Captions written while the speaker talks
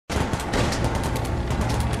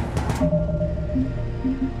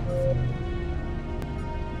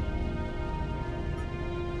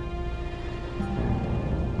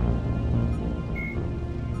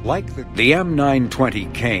The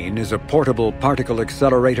M920 Kane is a portable particle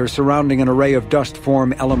accelerator surrounding an array of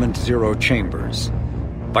dust-form element zero chambers.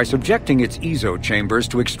 By subjecting its ESO chambers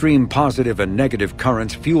to extreme positive and negative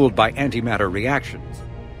currents fueled by antimatter reactions,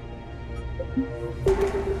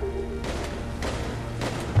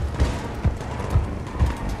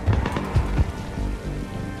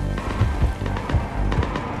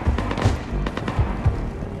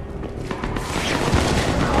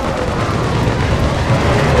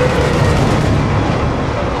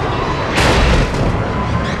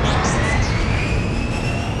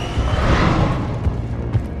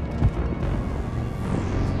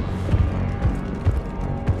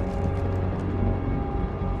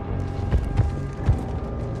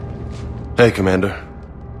 Hey, Commander.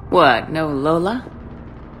 What, no Lola?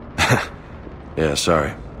 Yeah,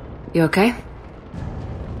 sorry. You okay?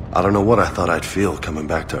 I don't know what I thought I'd feel coming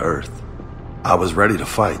back to Earth. I was ready to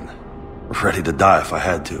fight. Ready to die if I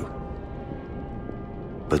had to.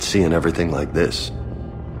 But seeing everything like this...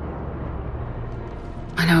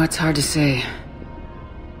 I know it's hard to say.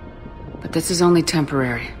 But this is only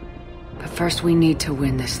temporary. But first we need to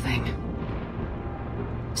win this thing.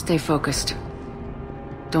 Stay focused.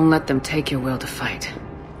 Don't let them take your will to fight.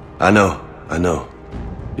 I know.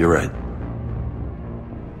 You're right.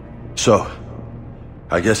 So,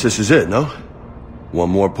 I guess this is it, no? One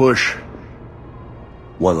more push.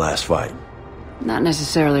 One last fight. Not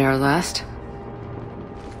necessarily our last.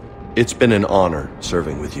 It's been an honor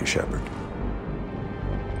serving with you, Shepard.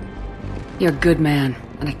 You're a good man,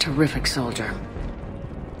 and a terrific soldier.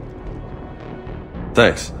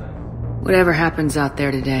 Thanks. Whatever happens out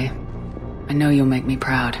there today, I know you'll make me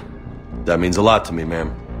proud. That means a lot to me,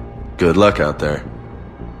 ma'am. Good luck out there,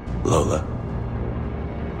 Lola.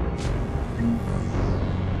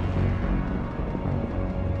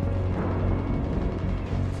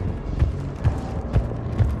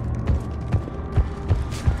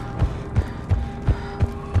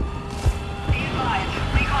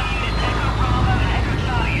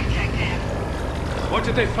 What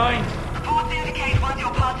did they find? Reports indicate once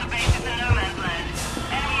you're past the base, it's a no man's land.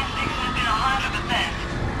 Enemy inspection has been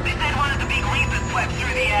 100%. They said one of the big Reapers swept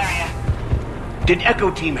through the area. Did Echo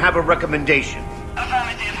Team have a recommendation?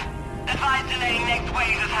 Affirmative. Advise delaying next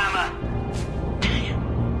wave of Hammer.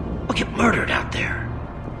 Damn. We'll get murdered out there.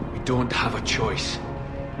 We don't have a choice.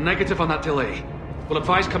 Negative on that delay. We'll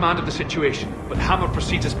advise command of the situation, but Hammer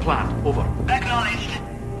proceeds as planned. Over. Acknowledged.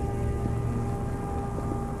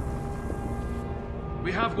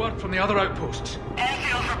 We have word from the other outposts.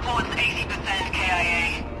 Enfield reports 80%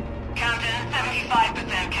 KIA. Camden,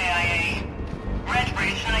 75% KIA.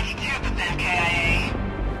 Redbridge, 92% KIA.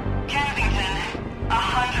 Kensington,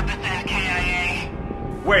 100% KIA.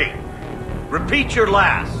 Wait. Repeat your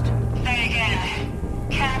last. Say again.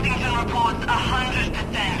 Kensington reports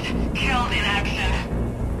 100% killed in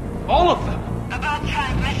action. All of them? About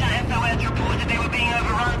transmission, SOS reported they were being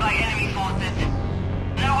overrun by enemy forces.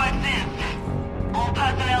 No word since. All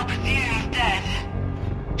personnel presumed dead.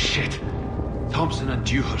 Shit. Thompson and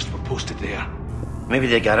Dewhurst were posted there. Maybe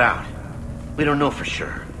they got out. We don't know for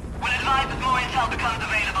sure. We'll advise as more intel becomes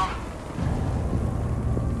available.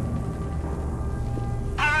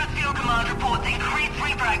 Harrow's Field Command reports increased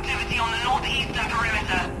Reaper activity on the northeastern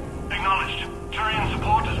perimeter. Acknowledged. Turian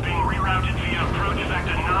support is being rerouted via approach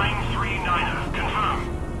vector 939er. Confirm.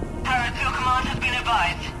 Harrow's Field Command has been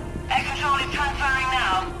advised. Air control is transferring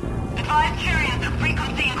now. Advise Turians that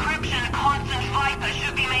frequency encryption constant Viper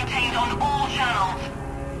should be maintained on all channels.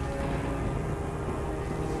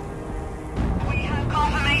 We have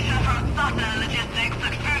confirmation from Sutton Logistics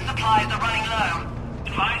that food supplies are running low.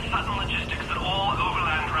 Advise Sutton Logistics that all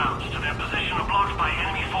overland routes to their position are blocked by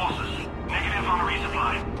enemy forces. Negative on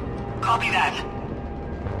resupply. Copy that.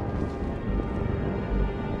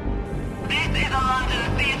 This is a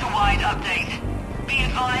London theatre-wide update. Be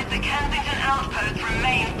advised the Kensington outpost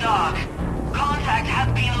remains dark. Contact has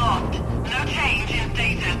been lost. No change in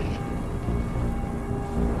status.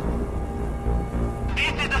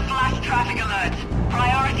 This is a flash traffic alert.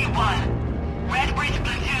 Priority 1. Redbridge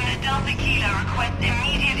platoon Delta Kilo requests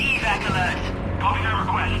immediate evac alert. Copy that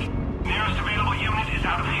request. Nearest available unit is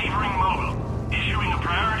out of Havering Mobile. Issuing a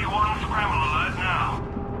priority 1 scramble alert now.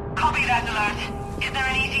 Copy that alert. Is there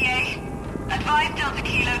an ETA? Advise Delta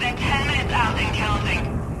Kilo they're 10 minutes out and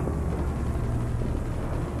counting.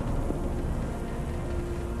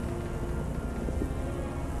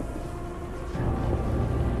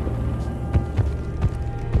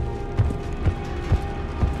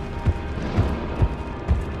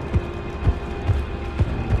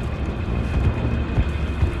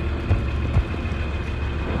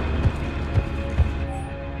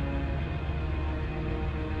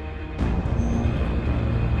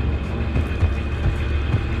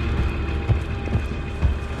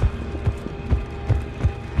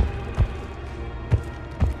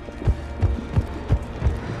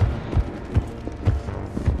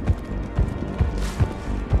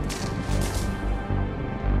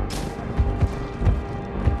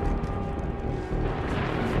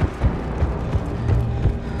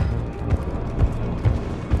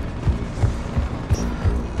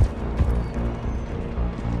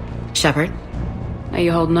 Shepard? How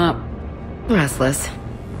you holding up? Restless.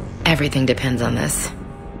 Everything depends on this.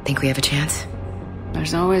 Think we have a chance?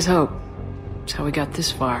 There's always hope. That's how we got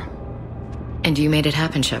this far. And you made it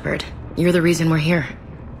happen, Shepard. You're the reason we're here.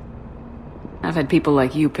 I've had people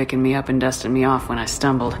like you picking me up and dusting me off when I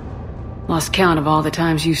stumbled. Lost count of all the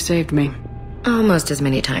times you saved me. Almost as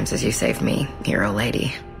many times as you saved me, hero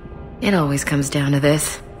lady. It always comes down to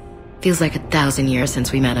this. Feels like 1,000 years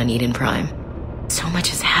since we met on Eden Prime. So much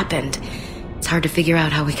has happened. It's hard to figure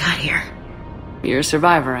out how we got here. You're a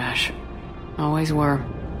survivor, Ash. Always were.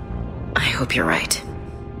 I hope you're right.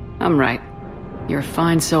 I'm right. You're a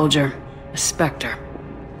fine soldier. A Spectre.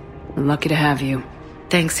 We're lucky to have you.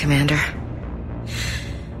 Thanks, Commander.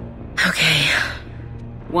 Okay.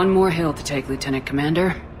 One more hill to take, Lieutenant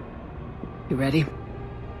Commander. You ready?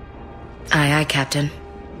 Aye, aye, Captain.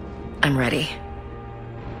 I'm ready.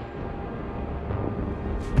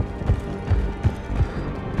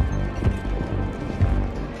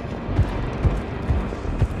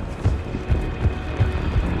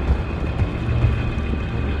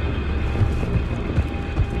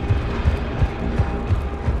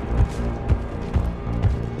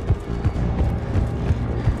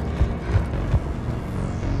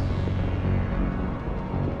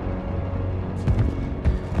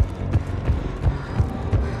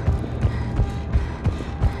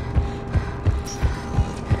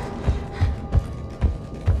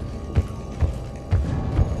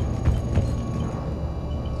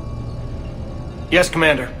 Yes,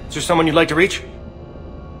 Commander. Is there someone you'd like to reach?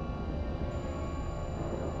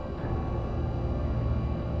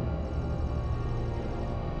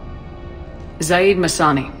 Zaid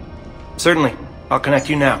Masani. Certainly. I'll connect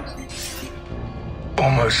you now.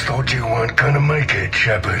 Almost thought you weren't gonna make it,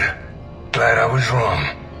 Shepard. Glad I was wrong.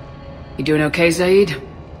 You doing okay, Zaid?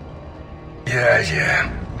 Yeah.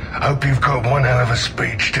 Hope you've got one hell of a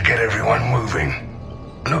speech to get everyone moving.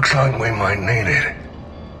 Looks like we might need it.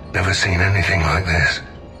 Never seen anything like this.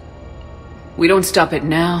 We don't stop it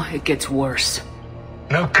now, it gets worse.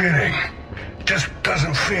 No kidding. Just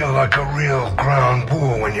doesn't feel like a real ground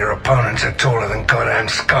war when your opponents are taller than goddamn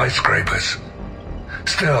skyscrapers.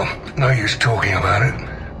 Still, no use talking about it.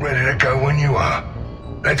 Ready to go when you are.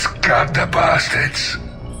 Let's gut the bastards.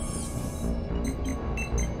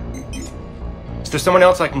 Is there someone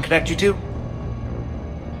else I can connect you to?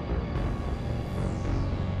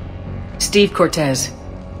 Steve Cortez.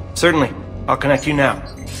 Certainly. I'll connect you now.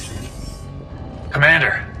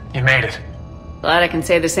 Commander, you made it. Glad I can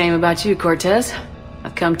say the same about you, Cortez.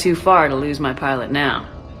 I've come too far to lose my pilot now.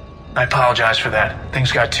 I apologize for that.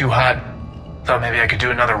 Things got too hot. Thought maybe I could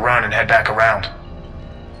do another run and head back around.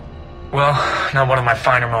 Well, not one of my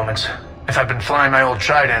finer moments. If I'd been flying my old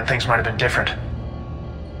Trident, things might have been different.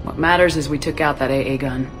 What matters is we took out that AA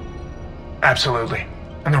gun. Absolutely.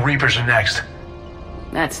 And the Reapers are next.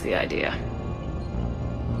 That's the idea.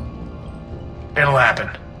 It'll happen.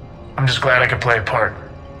 I'm just glad I could play a part.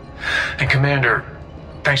 And Commander,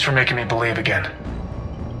 thanks for making me believe again.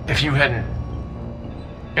 If you hadn't...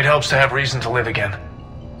 It helps to have reason to live again.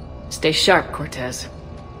 Stay sharp, Cortez.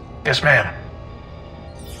 Yes, ma'am.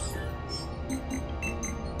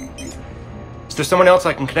 Is there someone else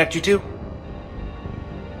I can connect you to?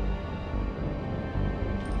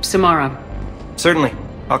 Samara. Certainly.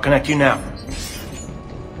 I'll connect you now.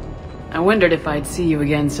 I wondered if I'd see you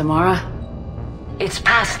again, Samara. It's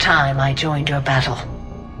past time I joined your battle.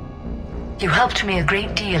 You helped me a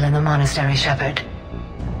great deal in the monastery, Shepard.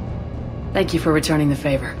 Thank you for returning the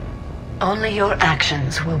favor. Only your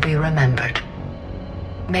actions will be remembered.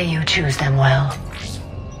 May you choose them well.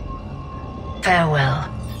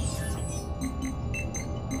 Farewell.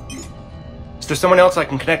 Is there someone else I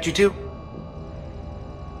can connect you to?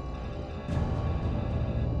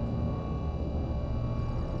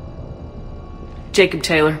 Jacob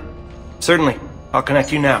Taylor. Certainly. I'll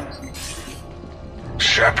connect you now.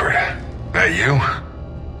 Shepard, that you?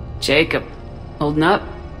 Jacob. Holding up?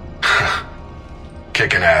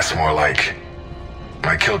 Kicking ass, more like.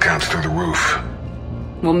 My kill count's through the roof.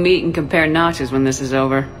 We'll meet and compare notches when this is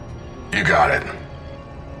over. You got it.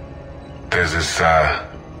 There's this,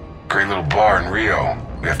 great little bar in Rio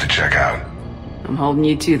we have to check out. I'm holding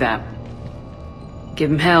you to that.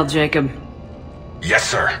 Give him hell, Jacob. Yes,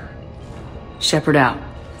 sir. Shepard out.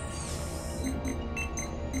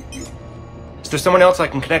 Is there someone else I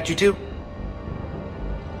can connect you to?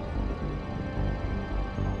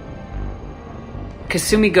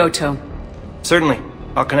 Kasumi Goto. Certainly.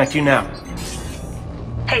 I'll connect you now.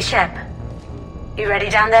 Hey, Shep. You ready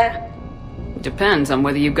down there? Depends on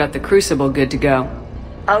whether you've got the Crucible good to go.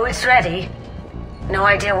 Oh, it's ready. No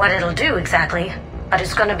idea what it'll do exactly, but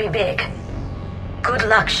it's gonna be big. Good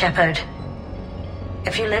luck, Shepard.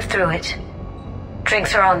 If you live through it,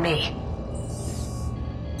 drinks are on me.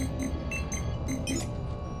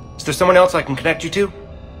 Is there someone else I can connect you to?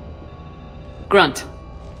 Grunt.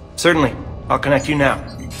 Certainly. I'll connect you now.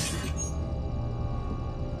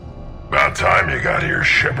 About time you got here,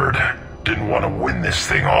 Shepard. Didn't want to win this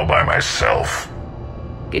thing all by myself.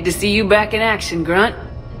 Good to see you back in action, Grunt.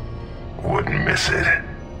 Wouldn't miss it.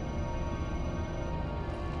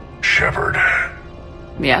 Shepard.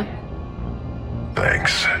 Yeah?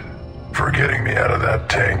 Thanks for getting me out of that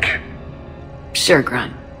tank. Sure,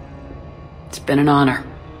 Grunt. It's been an honor.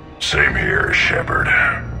 Same here, Shepard.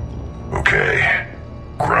 Okay.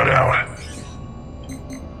 Grunt out.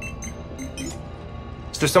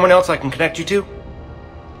 Is there someone else I can connect you to?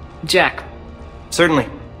 Jack. Certainly.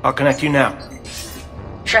 I'll connect you now.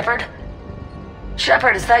 Shepard?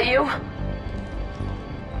 Shepard, is that you?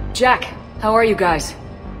 Jack, how are you guys?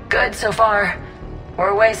 Good so far.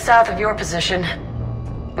 We're way south of your position.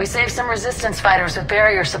 We saved some resistance fighters with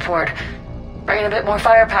barrier support. Bringing a bit more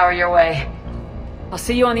firepower your way. I'll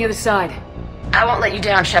see you on the other side. I won't let you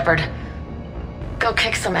down, Shepard. Go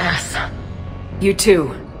kick some ass. You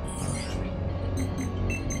too.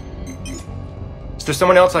 Is there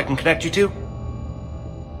someone else I can connect you to?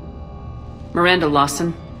 Miranda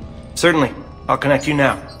Lawson. Certainly. I'll connect you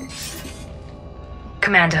now.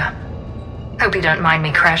 Commander, hope you don't mind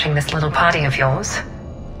me crashing this little party of yours.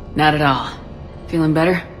 Not at all. Feeling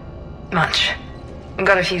better? Much.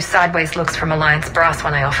 Got a few sideways looks from Alliance brass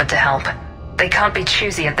when I offered to help. They can't be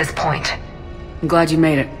choosy at this point. I'm glad you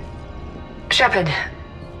made it. Shepard,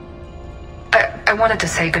 I wanted to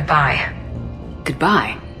say goodbye.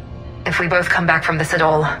 Goodbye? If we both come back from this at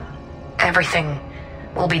all, everything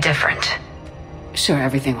will be different. Sure,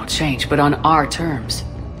 everything will change, but on our terms.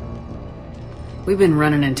 We've been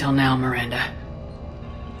running until now, Miranda.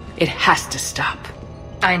 It has to stop.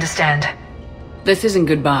 I understand. This isn't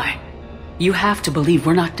goodbye. You have to believe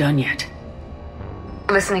we're not done yet.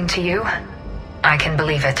 Listening to you, I can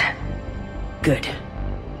believe it. Good.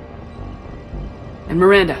 And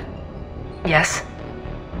Miranda. Yes?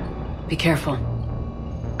 Be careful.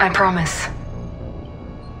 I promise.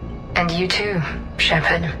 And you too,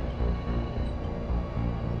 Shepard.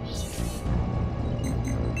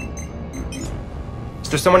 Is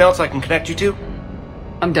there someone else I can connect you to?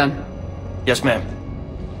 I'm done. Yes, ma'am.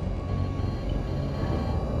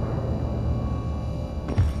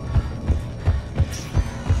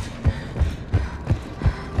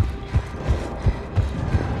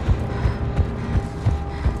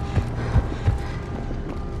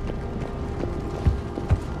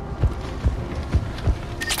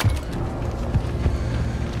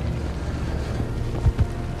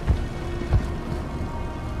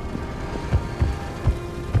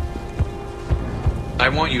 I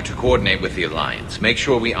want you to coordinate with the Alliance. Make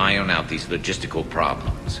sure we iron out these logistical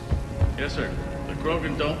problems. Yes, sir. The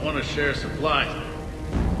Krogan don't want to share supplies.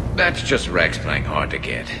 That's just Rex playing hard to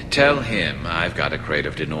get. Tell him I've got a crate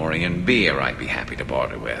of Denorian beer I'd be happy to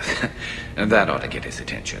barter with. And that ought to get his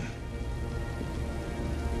attention.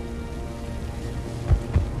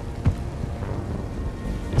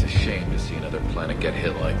 It's a shame to see another planet get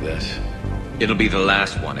hit like this. It'll be the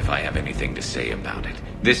last one if I have anything to say about it.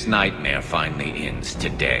 This nightmare finally ends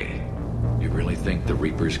today. You really think the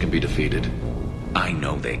Reapers can be defeated? I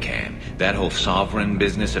know they can. That whole Sovereign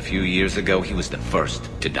business a few years ago, he was the first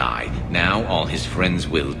to die. Now all his friends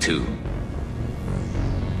will too.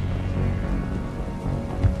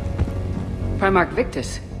 Primarch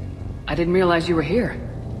Victus. I didn't realize you were here.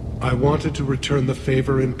 I wanted to return the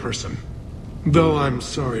favor in person. Though I'm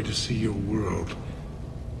sorry to see your world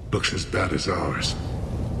looks as bad as ours.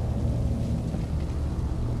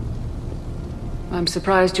 I'm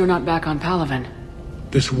surprised you're not back on Palaven.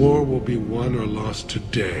 This war will be won or lost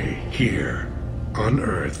today, here, on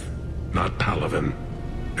Earth, not Palaven.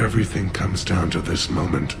 Everything comes down to this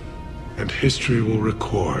moment, and history will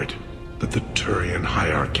record that the Turian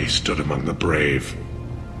hierarchy stood among the brave.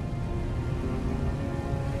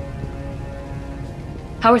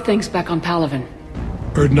 How are things back on Palaven?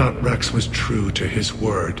 Urdnot Rex was true to his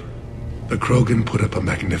word. The Krogan put up a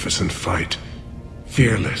magnificent fight.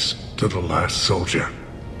 Fearless to the last soldier.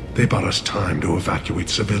 They bought us time to evacuate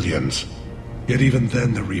civilians. Yet even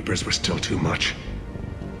then the Reapers were still too much.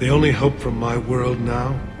 The only hope from my world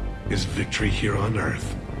now is victory here on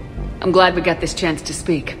Earth. I'm glad we got this chance to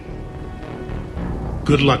speak.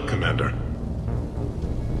 Good luck, Commander.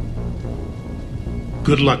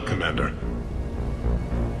 Good luck, Commander.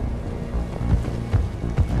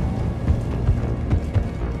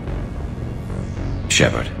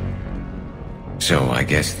 Shepard. So I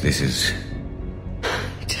guess this is...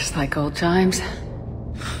 Just like old times.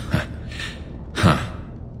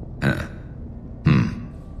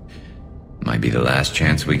 Might be the last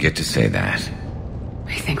chance we get to say that.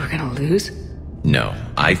 You think we're gonna lose? No,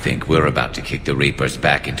 I think we're about to kick the Reapers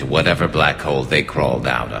back into whatever black hole they crawled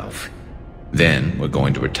out of. Then we're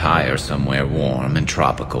going to retire somewhere warm and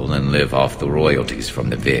tropical and live off the royalties from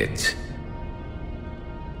the vids.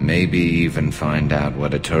 Maybe even find out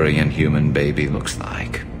what a Turian human baby looks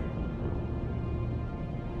like.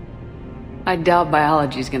 I doubt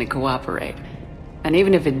biology's gonna cooperate. And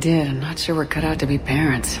even if it did, I'm not sure we're cut out to be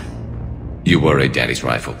parents. You worry Daddy's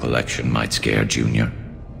rifle collection might scare Junior?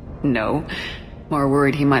 No. More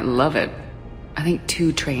worried he might love it. I think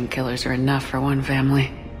 2 trained killers are enough for one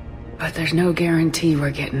family. But there's no guarantee we're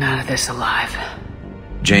getting out of this alive.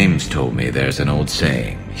 James told me there's an old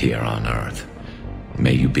saying here on Earth.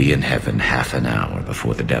 May you be in heaven half an hour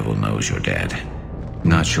before the devil knows you're dead.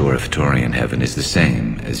 Not sure if Turian heaven is the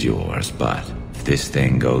same as yours, but if this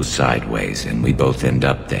thing goes sideways and we both end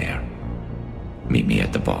up there, meet me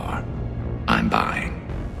at the bar. I'm buying.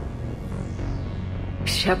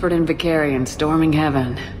 Shepard and Vicarian storming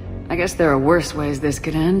heaven. I guess there are worse ways this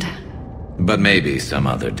could end. But maybe some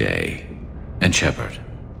other day. And Shepard,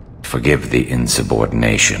 forgive the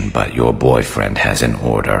insubordination, but your boyfriend has an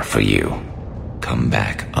order for you. Come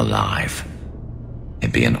back alive.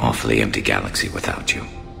 It'd be an awfully empty galaxy without you.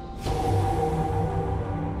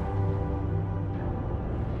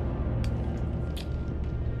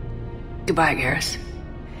 Goodbye, Garrus.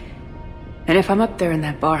 And if I'm up there in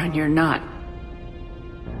that bar and you're not,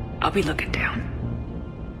 I'll be looking down.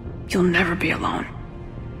 You'll never be alone.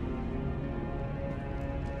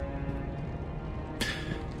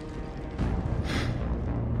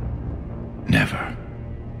 Never.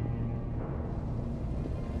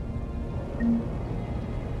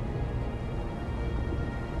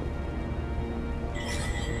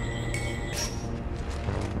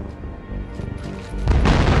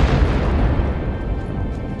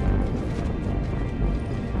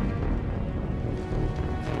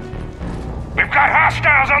 We've got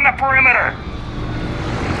hostiles on the perimeter!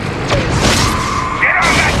 Get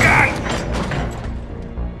on that gun!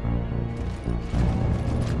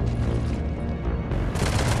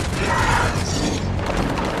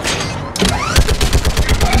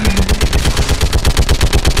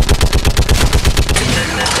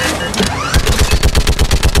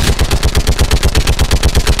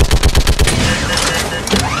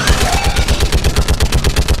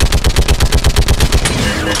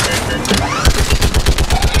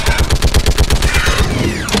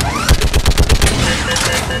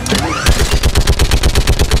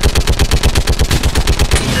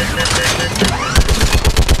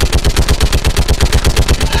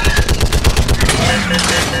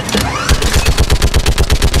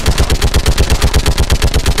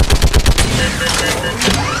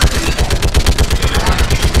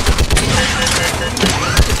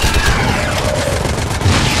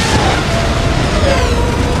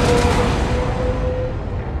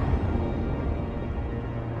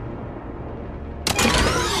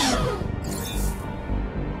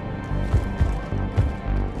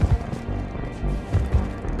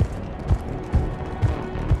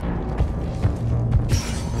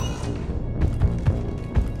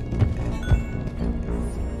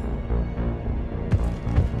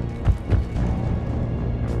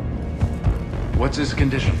 What's his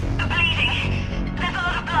condition? Bleeding. There's a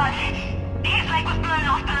lot of blood. His leg was blown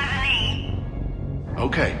off below the knee.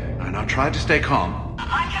 Okay, and now try to stay calm.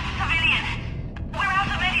 I'm just a civilian. We're out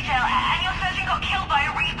of Medijail, and your surgeon got killed by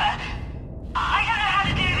a Reaper. I don't know how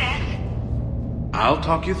to do this. I'll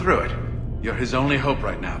talk you through it. You're his only hope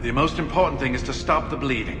right now. The most important thing is to stop the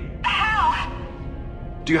bleeding. How?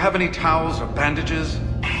 Do you have any towels or bandages? No,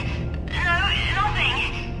 nothing.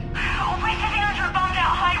 We're sitting under a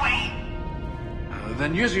bombed-out highway.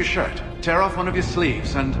 Then use your shirt. Tear off one of your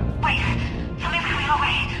sleeves and... Wait, something's coming our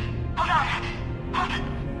way. Hold on. Hold on.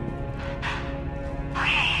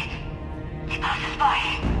 Okay. He passed us by.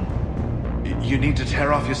 You need to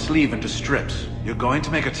tear off your sleeve into strips. You're going to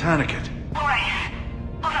make a tourniquet. Alright.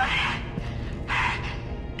 Hold on.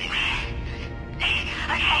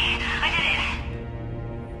 Okay, I did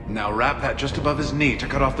it. Now wrap that just above his knee to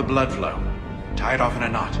cut off the blood flow. Tie it off in a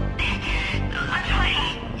knot. I'm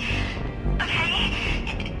trying. Okay.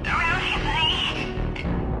 Around his knee.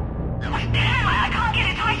 I can't get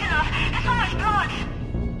it tight enough. There's so much blood.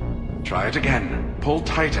 Try it again. Pull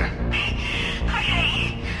tighter.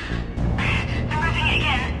 Okay. I'm ripping it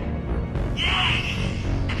again.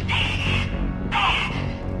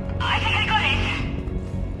 I think I got it.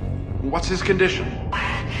 What's his condition? It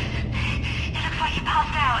looks like he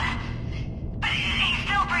passed out. But he's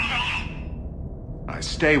still breathing.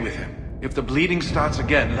 Stay with him. If the bleeding starts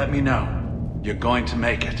again, let me know. You're going to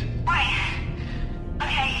make it. Right.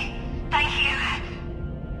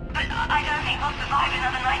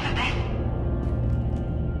 this.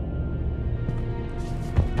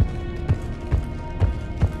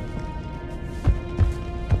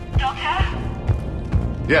 Doctor?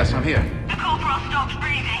 Yes, I'm here. The corporal stopped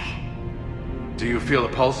breathing. Do you feel a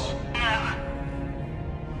pulse? No.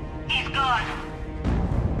 He's gone.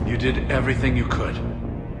 You did everything you could.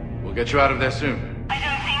 We'll get you out of there soon. I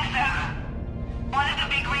don't think so. One of the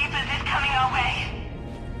big reapers is coming our way.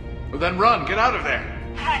 Well, then run. Get out of there.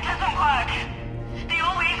 That doesn't work. They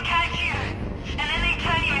always catch you, and then they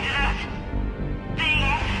turn you into those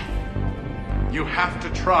things. You have to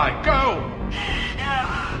try. Go! No.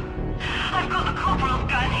 I've got the corporal's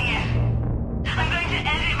gun here. I'm going to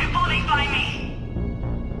end it before they find me.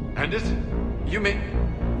 End it? You mean...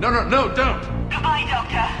 No, don't! Goodbye,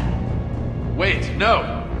 Doctor. Wait,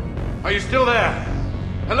 no! Are you still there?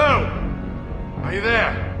 Hello? Are you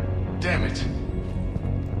there? Damn it.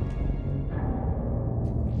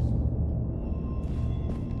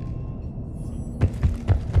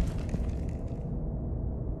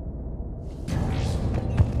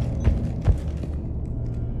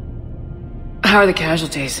 How are the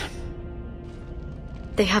casualties?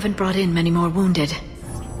 They haven't brought in many more wounded.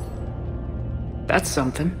 That's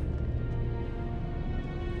something.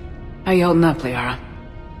 How you holding up, Liara?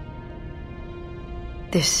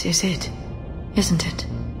 This is it, isn't it?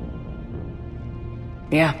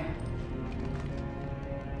 Yeah.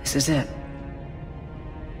 This is it.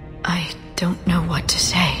 I don't know what to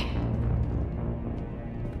say.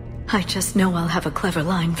 I just know I'll have a clever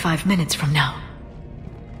line 5 minutes from now.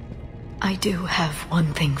 I do have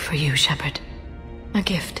one thing for you, Shepard. A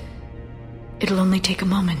gift. It'll only take a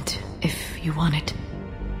moment, if you want it.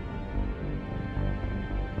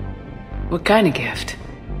 What kind of gift?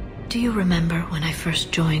 Do you remember when I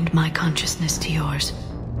first joined my consciousness to yours?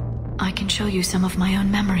 I can show you some of my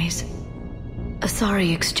own memories.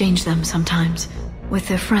 Asari exchange them sometimes, with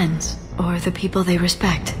their friends, or the people they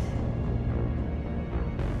respect.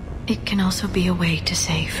 It can also be a way to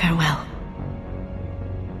say farewell.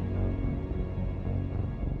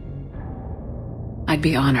 I'd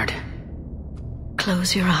be honored.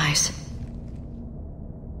 Close your eyes.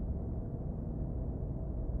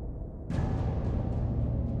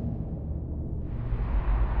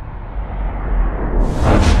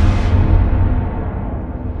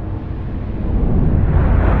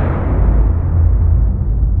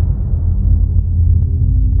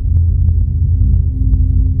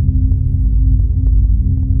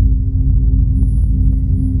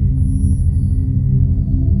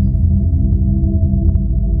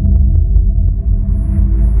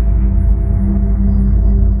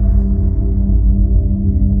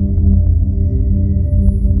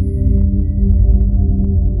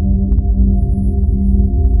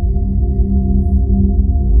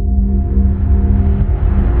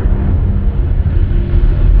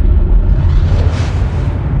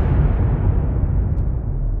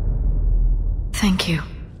 Thank you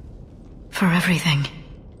for everything.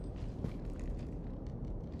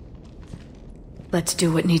 Let's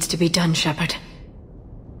do what needs to be done, Shepard.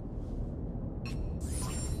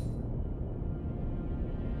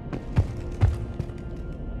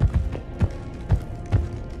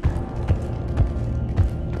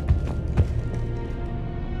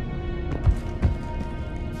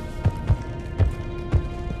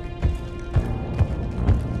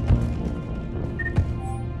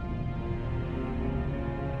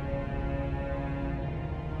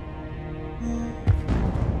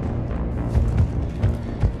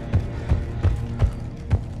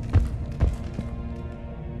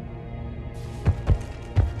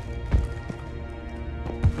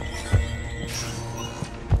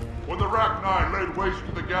 Waste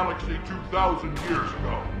to the galaxy 2,000 years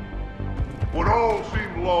ago. When all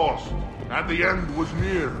seemed lost and the end was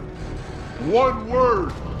near, one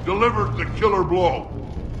word delivered the killer blow.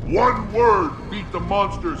 One word beat the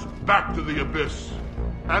monsters back to the abyss.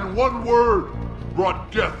 And one word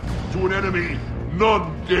brought death to an enemy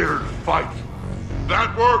none dared fight.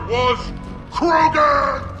 That word was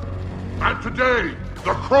Krogan! And today,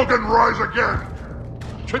 the Krogan rise again.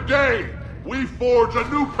 Today, we forge a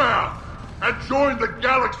new path and join the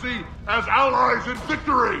galaxy as allies in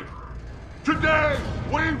victory! Today,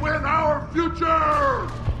 we win our future!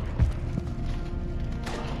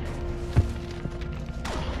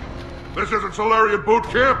 This isn't Solarian boot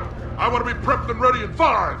camp. I want to be prepped and ready in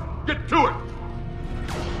 5. Get to it!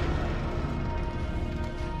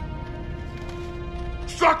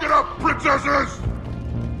 Suck it up, princesses!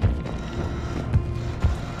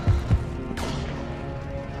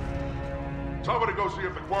 Somebody go see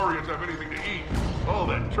if the Quarians have anything to eat. All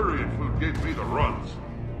that Turian food gave me the runs.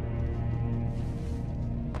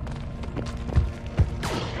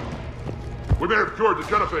 We may have cured the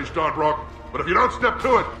genophage, Dawnbrock, but if you don't step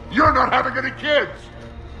to it, you're not having any kids!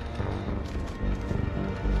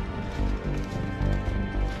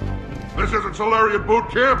 This isn't Solarian boot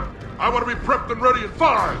camp. I want to be prepped and ready in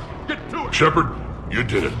 5. Get to it. Shepard, you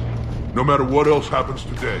did it. No matter what else happens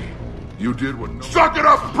today, you did what no— Suck it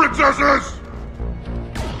up, princesses!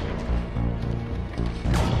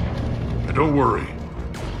 And don't worry.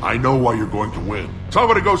 I know why you're going to win.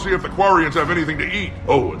 Somebody go see if the Quarians have anything to eat.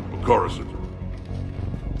 Oh, and Bukarison.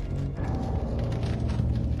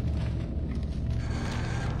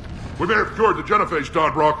 We may have cured the genophage,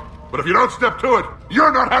 Dawnbrock, but if you don't step to it,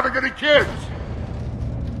 you're not having any kids!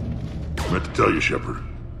 I meant to tell you, Shepard.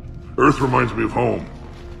 Earth reminds me of home.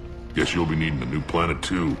 Guess you'll be needing a new planet,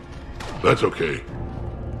 too. That's okay.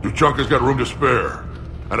 Tuchanka's got room to spare.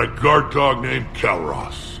 And a guard dog named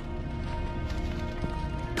Kalros.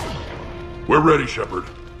 We're ready, Shepard.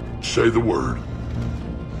 Say the word.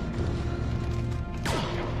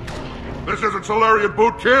 This isn't Solarian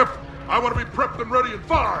boot camp. I want to be prepped and ready in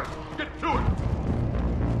 5. Get to it.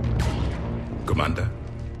 Commander.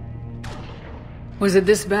 Was it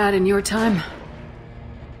this bad in your time?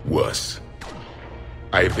 Worse.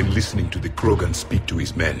 I have been listening to the Krogan speak to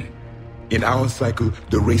his men. In our cycle,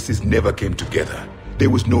 the races never came together. There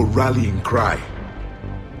was no rallying cry.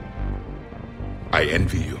 I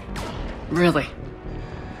envy you. Really?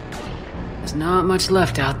 There's not much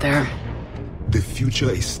left out there. The future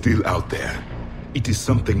is still out there. It is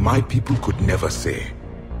something my people could never say.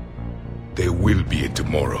 There will be a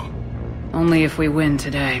tomorrow. Only if we win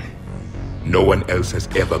today. No one else has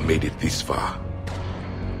ever made it this far.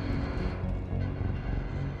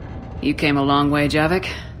 You came a long way, Javik.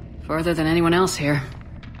 Further than anyone else here.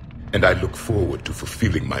 And I look forward to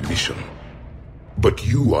fulfilling my mission. But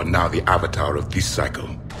you are now the avatar of this cycle.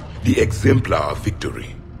 The exemplar of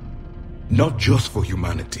victory. Not just for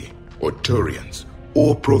humanity, or Turians,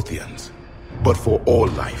 or Protheans, but for all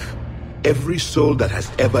life. Every soul that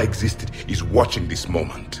has ever existed is watching this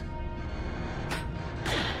moment.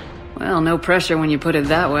 Well, no pressure when you put it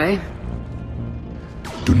that way.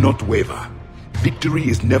 Do not waver. Victory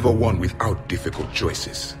is never won without difficult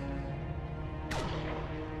choices.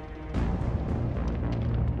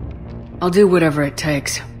 I'll do whatever it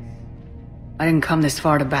takes. I didn't come this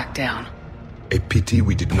far to back down. A pity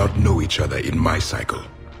we did not know each other in my cycle.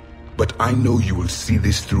 But I know you will see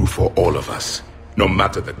this through for all of us, no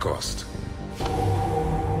matter the cost.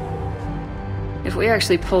 If we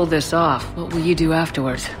actually pull this off, what will you do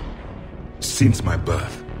afterwards? Since my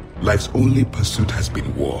birth, life's only pursuit has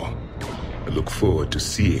been war. I look forward to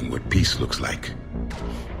seeing what peace looks like.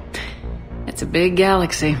 It's a big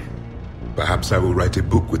galaxy. Perhaps I will write a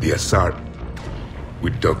book with the Asar,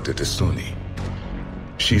 with Dr. Tassoni.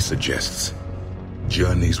 She suggests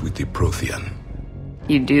Journeys with the Prothean.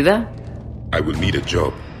 You'd do that? I will need a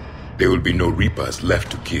job. There will be no Reapers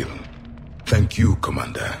left to kill. Thank you,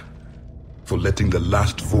 Commander, for letting the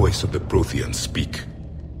last voice of the Prothean speak.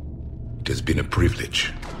 It has been a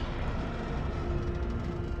privilege.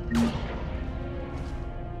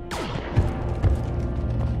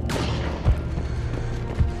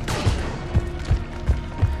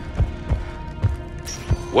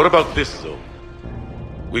 What about this zone?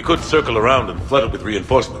 We could circle around and flood it with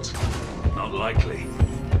reinforcements. Not likely.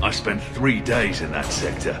 I spent 3 days in that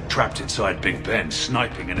sector, trapped inside Big Ben,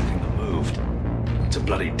 sniping anything that moved. It's a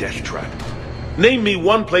bloody death trap. Name me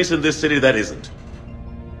one place in this city that isn't.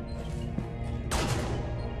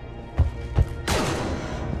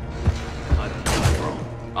 I don't know that wrong.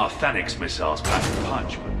 Our Thanix missiles pack a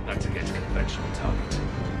punch, but that's against conventional targets.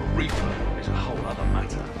 A Reaper is a whole other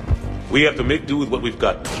matter. We have to make do with what we've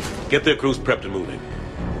got. Get their crews prepped and moving.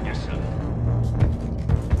 Yes, sir.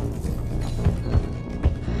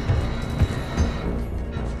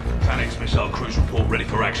 Thanix missile crews report ready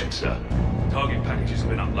for action, sir. Target packages have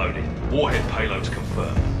been uploaded. Warhead payloads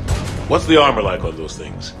confirmed. What's the armor like on those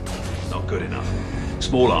things? Not good enough.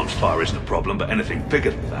 Small arms fire isn't a problem, but anything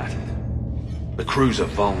bigger than that. The crews are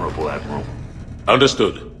vulnerable, Admiral.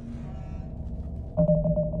 Understood.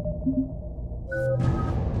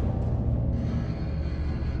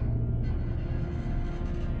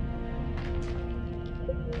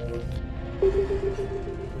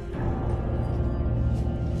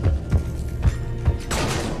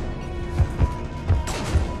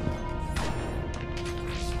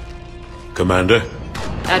 Commander?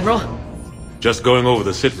 Admiral? Just going over the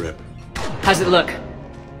sitrep. How's it look?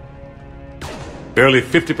 Barely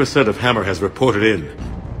 50% of Hammer has reported in.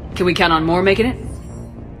 Can we count on more making it?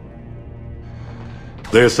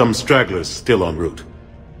 There's some stragglers still en route.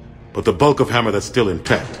 But the bulk of Hammer that's still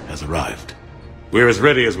intact has arrived. We're as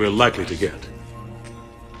ready as we're likely to get.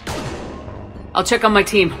 I'll check on my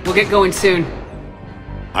team. We'll get going soon.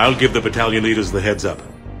 I'll give the battalion leaders the heads up.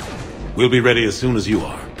 We'll be ready as soon as you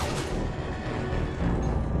are.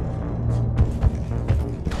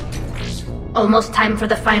 Almost time for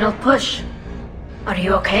the final push. Are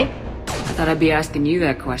you okay? I thought I'd be asking you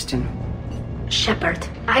that question. Shepard,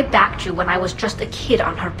 I backed you when I was just a kid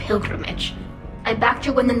on her pilgrimage. I backed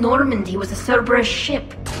you when the Normandy was a Cerberus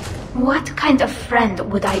ship. What kind of friend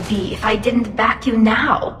would I be if I didn't back you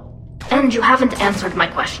now? And you haven't answered my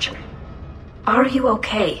question. Are you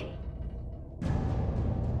okay?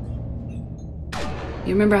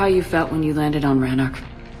 You remember how you felt when you landed on Rannoch?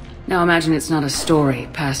 Now imagine it's not a story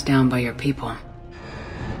passed down by your people.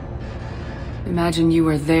 Imagine you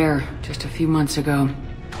were there just a few months ago.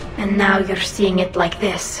 And now you're seeing it like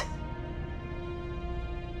this.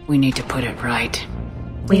 We need to put it right.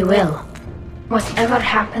 We will. Whatever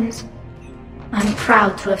happens, I'm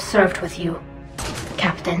proud to have served with you,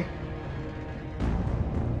 Captain.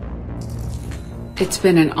 It's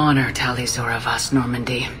been an honor, Tali'Zorah Vas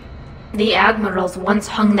Normandy. The admirals once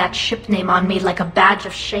hung that ship name on me like a badge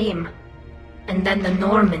of shame. And then the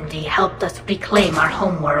Normandy helped us reclaim our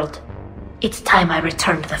homeworld. It's time I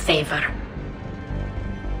returned the favor.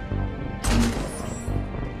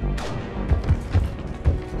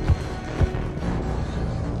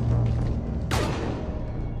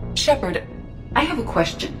 Shepard, I have a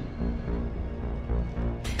question.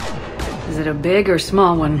 Is it a big or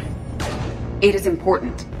small one? It is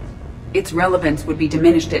important. Its relevance would be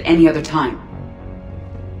diminished at any other time.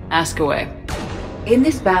 Ask away. In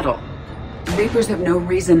this battle, Reapers have no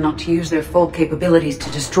reason not to use their full capabilities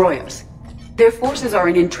to destroy us. Their forces are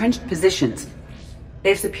in entrenched positions. They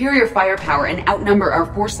have superior firepower and outnumber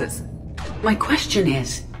our forces. My question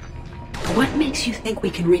is, what makes you think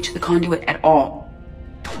we can reach the conduit at all?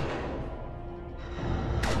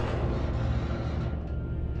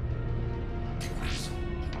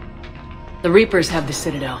 The Reapers have the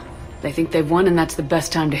Citadel. They think they've won and that's the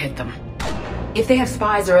best time to hit them. If they have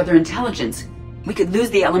spies or other intelligence, we could lose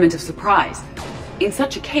the element of surprise. In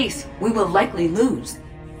such a case, we will likely lose.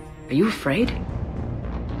 Are you afraid?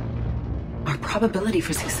 Our probability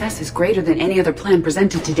for success is greater than any other plan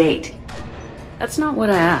presented to date. That's not what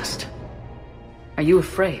I asked. Are you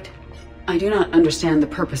afraid? I do not understand the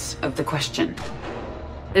purpose of the question.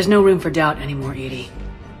 There's no room for doubt anymore, Edie.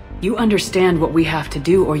 You understand what we have to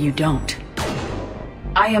do or you don't.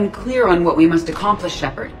 I am clear on what we must accomplish,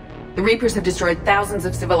 Shepard. The Reapers have destroyed thousands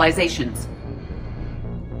of civilizations.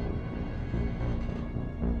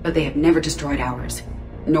 But they have never destroyed ours.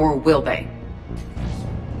 Nor will they.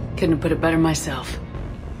 Couldn't have put it better myself.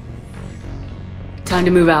 Time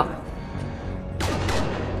to move out.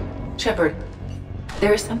 Shepard,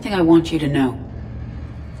 there is something I want you to know.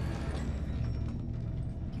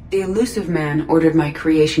 The Elusive Man ordered my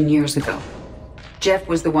creation years ago. Jeff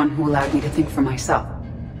was the one who allowed me to think for myself.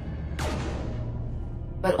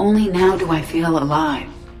 But only now do I feel alive.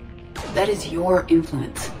 That is your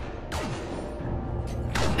influence.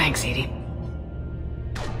 Thanks, Edie.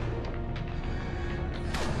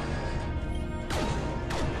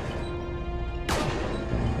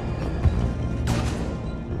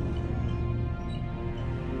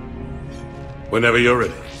 Whenever you're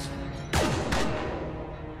ready.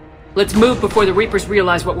 Let's move before the Reapers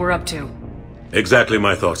realize what we're up to. Exactly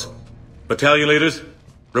my thoughts. Battalion leaders,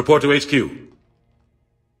 report to HQ.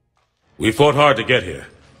 We fought hard to get here.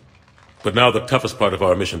 But now the toughest part of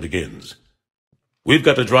our mission begins. We've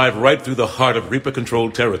got to drive right through the heart of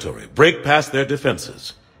Reaper-controlled territory, break past their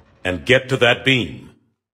defenses, and get to that beam.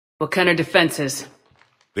 What kind of defenses?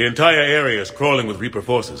 The entire area is crawling with Reaper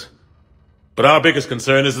forces. But our biggest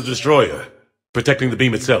concern is the destroyer, protecting the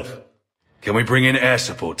beam itself. Can we bring in air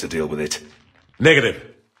support to deal with it?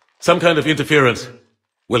 Negative. Some kind of interference.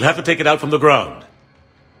 We'll have to take it out from the ground.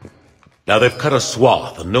 Now they've cut a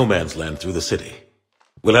swath of no man's land through the city.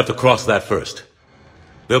 We'll have to cross that first.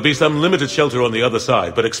 There'll be some limited shelter on the other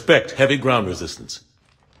side, but expect heavy ground resistance.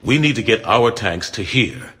 We need to get our tanks to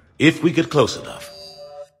here, if we get close enough.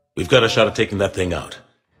 We've got a shot at taking that thing out.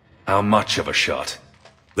 How much of a shot?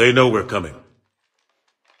 They know we're coming.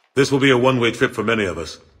 This will be a one-way trip for many of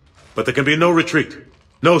us. But there can be no retreat.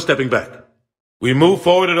 No stepping back. We move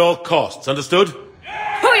forward at all costs, understood?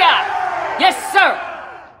 Hoo-yah! Yes, sir!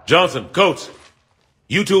 Johnson, Coates,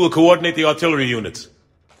 you two will coordinate the artillery units.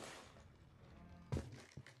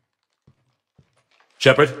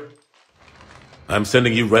 Shepard, I'm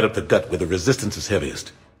sending you right up the gut where the resistance is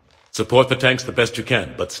heaviest. Support the tanks the best you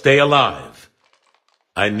can, but stay alive.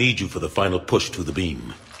 I need you for the final push to the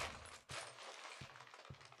beam.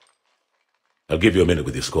 I'll give you a minute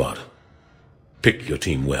with your squad. Pick your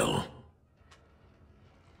team well.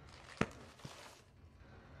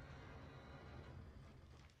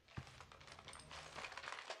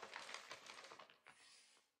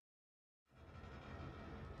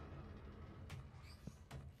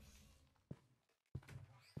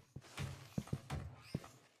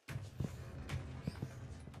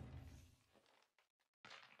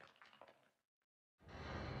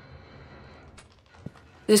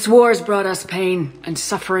 This war has brought us pain and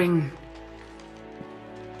suffering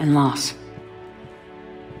and loss.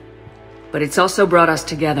 But it's also brought us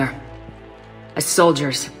together. As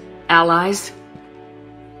soldiers, allies,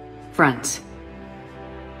 friends.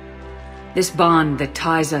 This bond that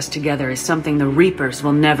ties us together is something the Reapers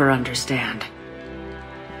will never understand.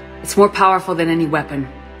 It's more powerful than any weapon,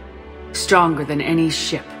 stronger than any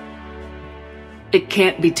ship. It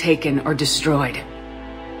can't be taken or destroyed.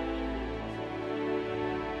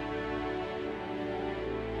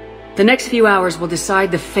 The next few hours will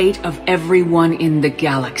decide the fate of everyone in the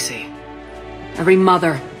galaxy. Every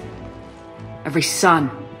mother, every son,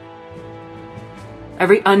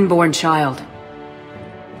 every unborn child.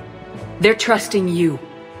 They're trusting you,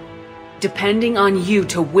 depending on you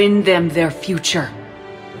to win them their future.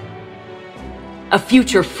 A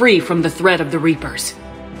future free from the threat of the Reapers.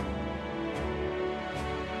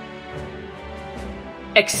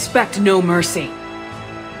 Expect no mercy.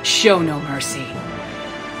 Show no mercy.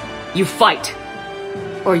 You fight,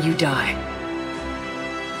 or you die.